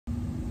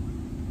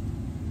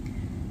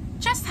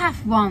just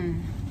have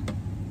one,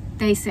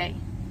 they say.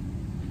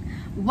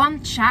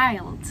 One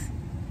child,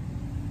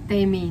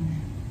 they mean.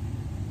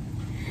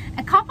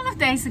 A couple of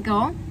days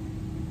ago,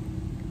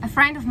 a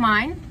friend of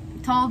mine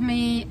told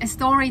me a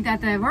story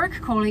that a work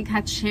colleague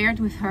had shared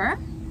with her.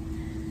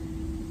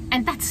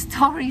 And that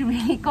story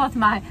really got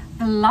my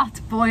blood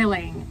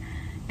boiling.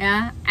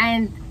 Yeah,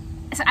 and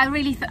so I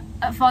really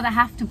thought I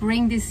have to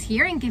bring this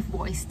here and give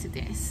voice to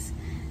this.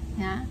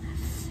 Yeah.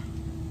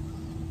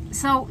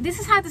 So this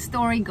is how the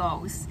story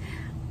goes.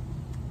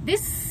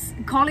 This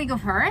colleague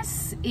of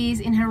hers is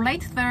in her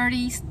late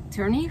 30s,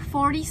 turning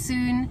 40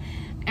 soon,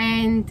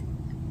 and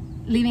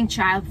living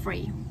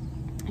child-free.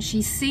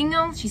 She's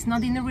single, she's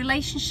not in a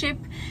relationship,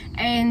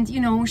 and you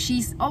know,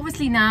 she's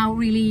obviously now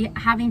really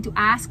having to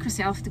ask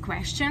herself the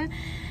question,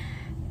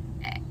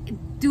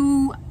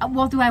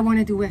 what do I want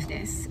to do with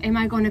this? Am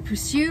I going to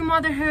pursue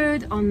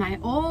motherhood on my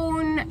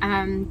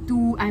own?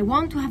 Do I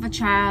want to have a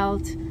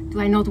child? Do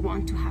I not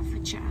want to have a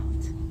child?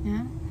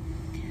 Yeah.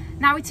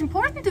 Now, it's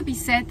important to be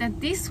said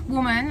that this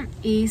woman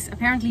is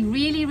apparently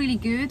really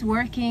good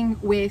working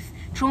with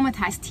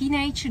traumatized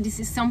teenagers. This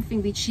is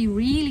something that she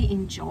really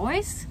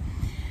enjoys.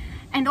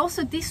 And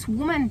also this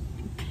woman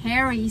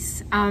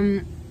carries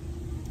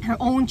her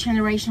own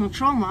generational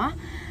trauma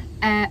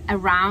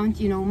around,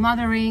 you know,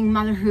 mothering,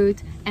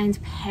 motherhood and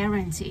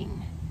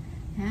parenting.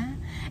 Yeah?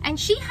 And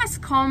she has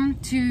come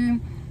to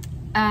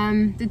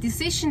the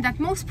decision that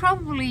most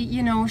probably,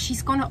 you know,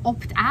 she's going to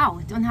opt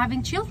out on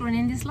having children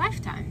in this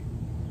lifetime.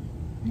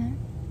 Yeah?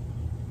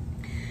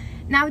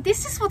 Now,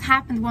 this is what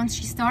happened once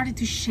she started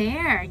to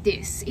share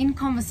this in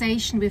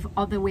conversation with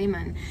other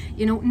women,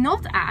 you know,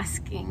 not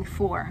asking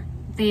for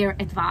their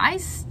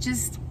advice,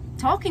 just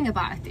talking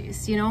about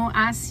this, you know,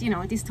 as, you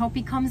know, this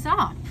topic comes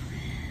up.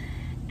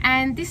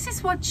 And this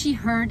is what she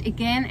heard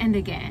again and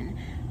again.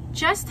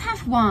 Just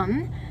have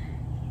one,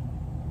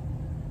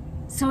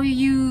 so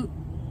you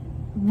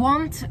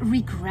won't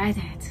regret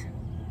it.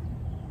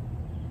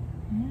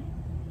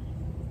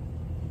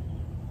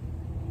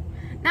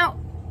 Now,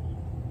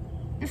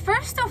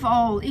 first of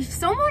all, if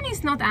someone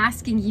is not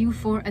asking you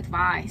for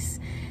advice,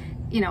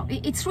 you know,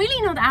 it's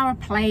really not our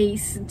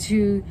place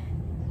to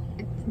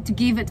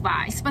give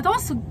advice. But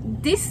also,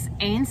 this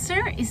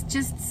answer is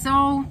just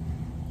so,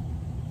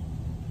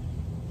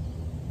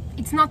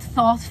 it's not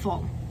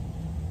thoughtful.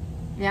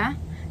 Yeah,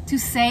 to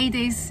say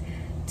this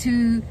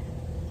to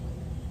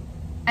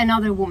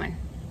another woman.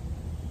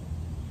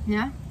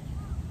 Yeah.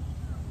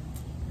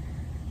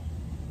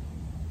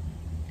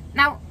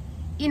 Now,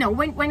 you know,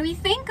 when we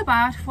think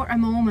about for a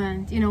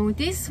moment, you know,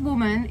 this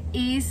woman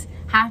is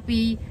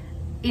happy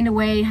in a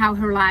way how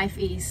her life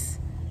is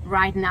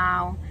right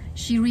now.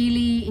 She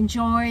really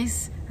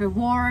enjoys her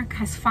work,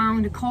 has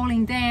found a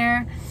calling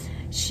there.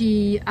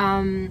 She,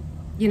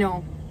 you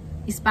know,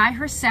 is by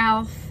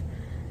herself.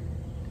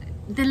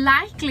 The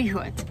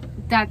likelihood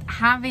that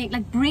having,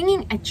 like,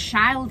 bringing a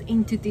child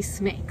into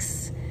this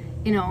mix,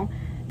 you know,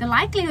 the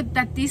likelihood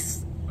that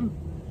this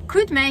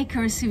could make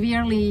her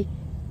severely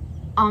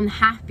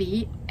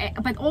unhappy,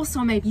 but also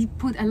maybe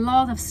put a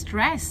lot of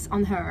stress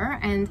on her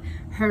and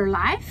her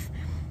life,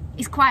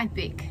 is quite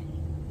big.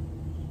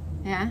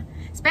 Yeah,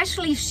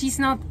 especially if she's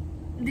not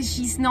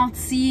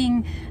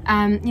seeing,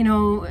 you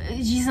know,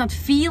 she's not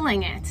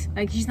feeling it.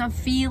 Like, she's not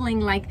feeling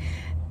like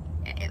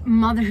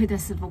motherhood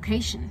as a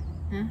vocation.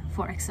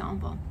 For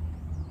example.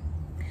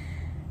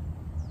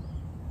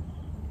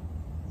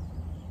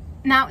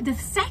 Now, the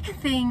second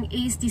thing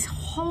is this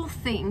whole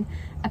thing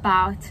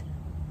about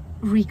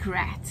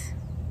regret.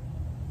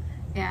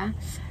 Yeah.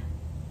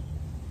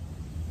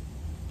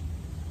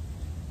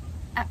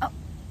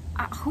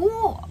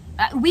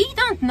 We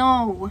don't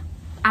know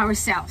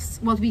ourselves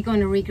what we're going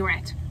to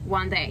regret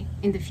one day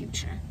in the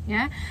future.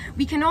 Yeah,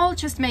 we can all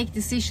just make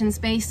decisions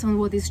based on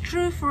what is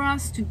true for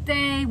us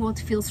today, what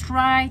feels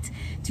right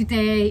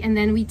today, and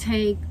then we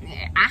take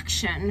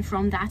action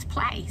from that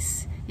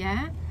place.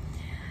 Yeah.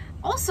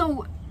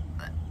 Also,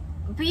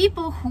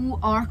 people who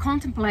are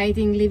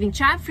contemplating living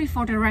child-free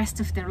for the rest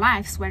of their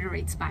lives, whether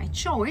it's by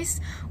choice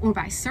or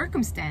by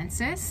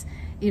circumstances,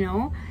 you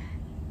know,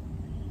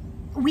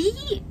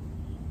 we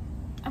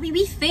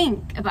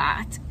think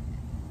about,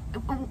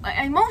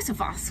 and most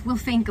of us will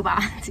think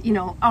about, you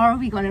know, are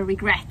we going to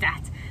regret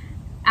that,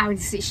 our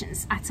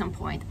decisions at some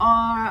point? Or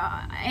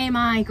am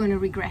I going to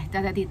regret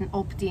that I didn't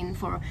opt in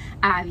for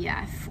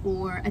IVF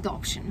or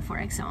adoption, for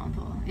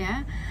example?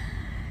 Yeah,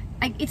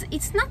 like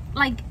it's not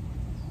like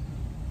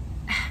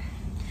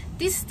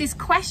this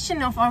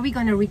question of are we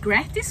going to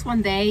regret this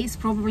one day is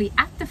probably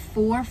at the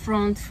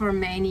forefront for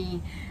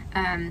many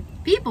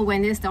people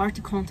when they start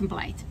to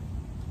contemplate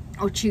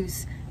or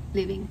choose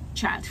living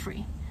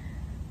child-free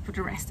for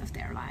the rest of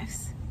their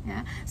lives.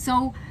 Yeah.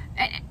 So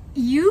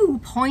you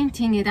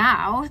pointing it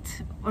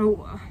out,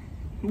 or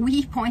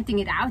we pointing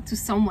it out to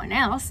someone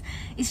else,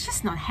 is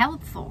just not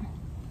helpful.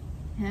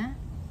 Yeah.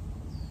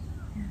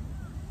 Yeah.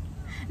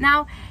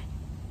 Now,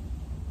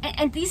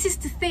 and this is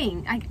the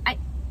thing.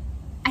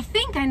 I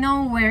think I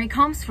know where it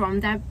comes from,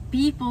 that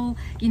people,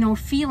 you know,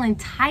 feel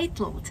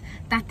entitled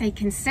that they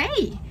can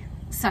say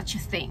such a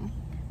thing.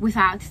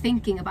 without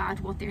thinking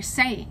about what they're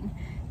saying,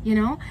 you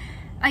know?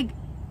 Like,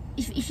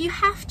 if you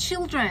have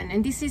children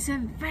and this is a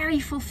very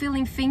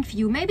fulfilling thing for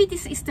you, maybe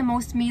this is the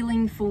most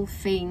meaningful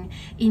thing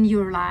in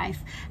your life,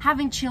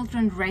 having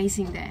children,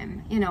 raising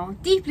them, you know,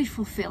 deeply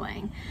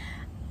fulfilling.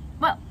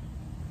 Well,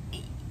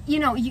 you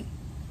know,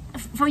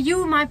 for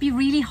you it might be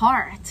really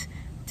hard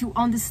to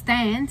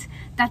understand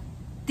that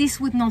this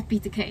would not be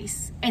the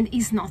case and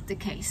is not the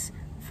case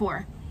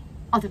for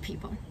other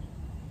people.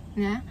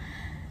 Yeah,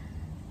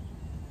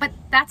 but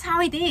that's how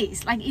it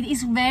is. Like, it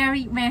is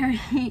very, very,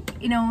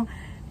 you know,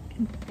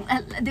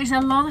 there's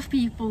a lot of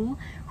people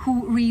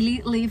who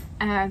really live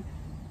a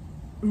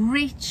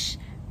rich,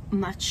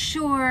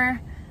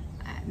 mature,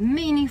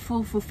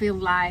 meaningful,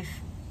 fulfilled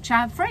life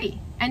child-free.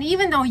 And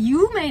even though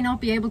you may not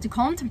be able to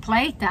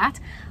contemplate that,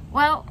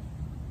 well,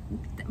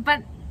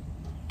 but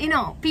you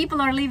know,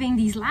 people are living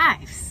these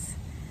lives.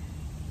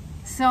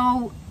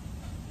 So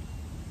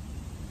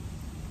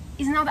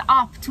it's not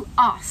up to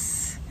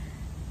us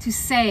to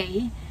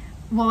say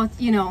what,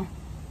 you know,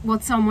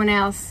 what someone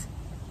else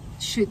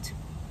should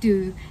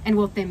do and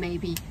what they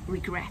maybe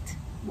regret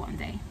one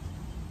day.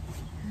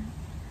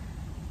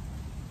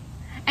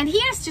 And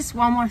here's just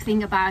one more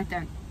thing about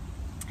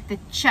the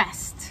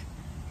just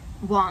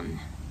one.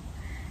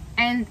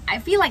 And I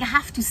feel like I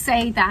have to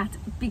say that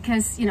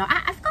because, you know,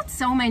 I've got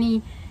so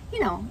many, you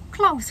know,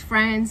 close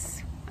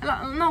friends.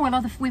 I know a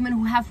lot of women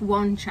who have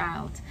one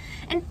child.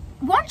 And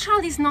one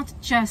child is not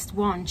just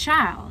one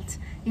child,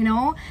 you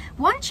know.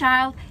 One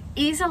child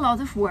is a lot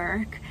of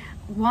work.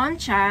 One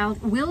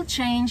child will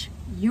change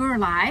your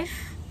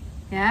life,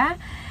 yeah.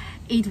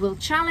 It will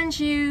challenge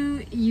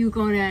you. You're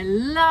gonna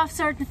love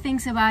certain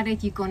things about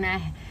it. You're gonna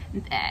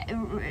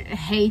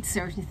hate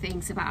certain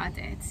things about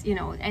it, you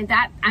know. And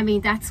that, I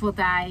mean, that's what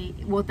I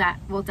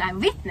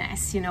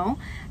witness, you know,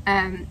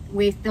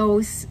 with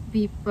those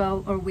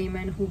people or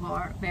women who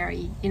are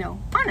very, you know,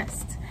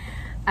 honest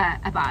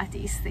about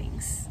these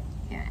things.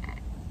 Yeah.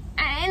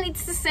 And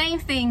it's the same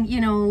thing,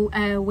 you know,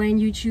 when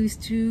you choose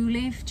to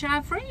live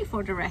child-free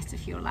for the rest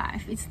of your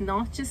life. It's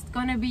not just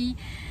gonna be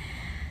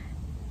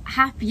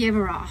happy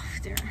ever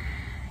after,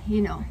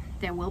 you know.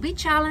 There will be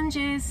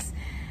challenges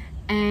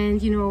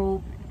and, you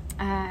know,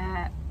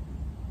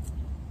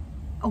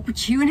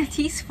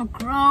 opportunities for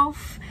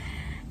growth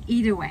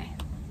either way.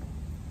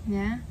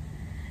 Yeah.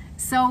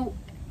 So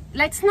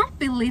let's not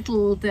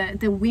belittle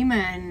the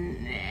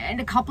women and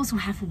the couples who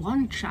have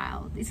one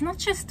child. It's not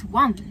just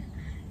one.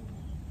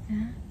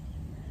 Yeah.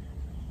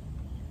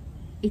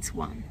 It's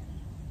one.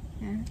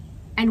 Yeah.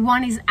 And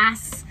one is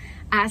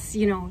as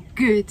you know,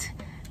 good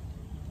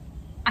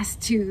as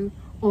two,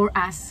 or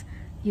as,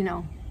 you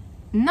know,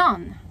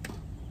 none.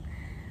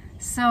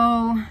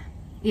 So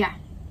yeah,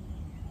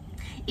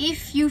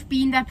 if you've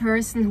been that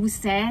person who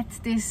said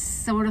this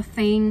sort of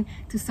thing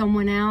to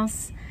someone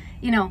else,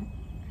 you know,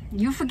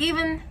 you're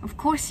forgiven. Of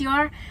course you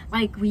are.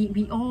 Like,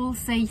 we all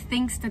say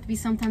things that we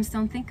sometimes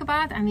don't think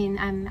about. I mean,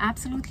 I'm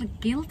absolutely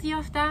guilty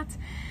of that.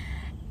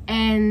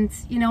 And,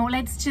 you know,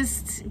 let's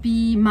just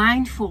be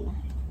mindful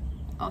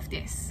of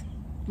this.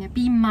 Yeah,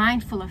 be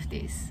mindful of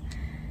this.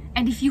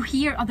 And if you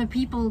hear other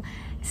people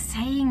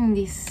saying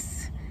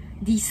these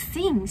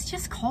things,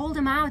 just call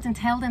them out and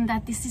tell them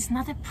that this is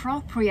not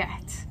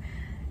appropriate.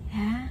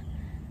 Yeah,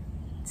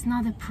 it's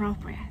not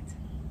appropriate.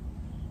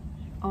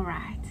 All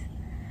right,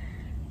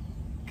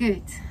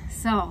 good.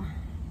 So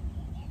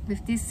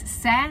with this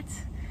said,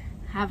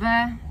 have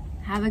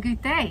a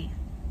good day.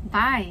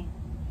 Bye.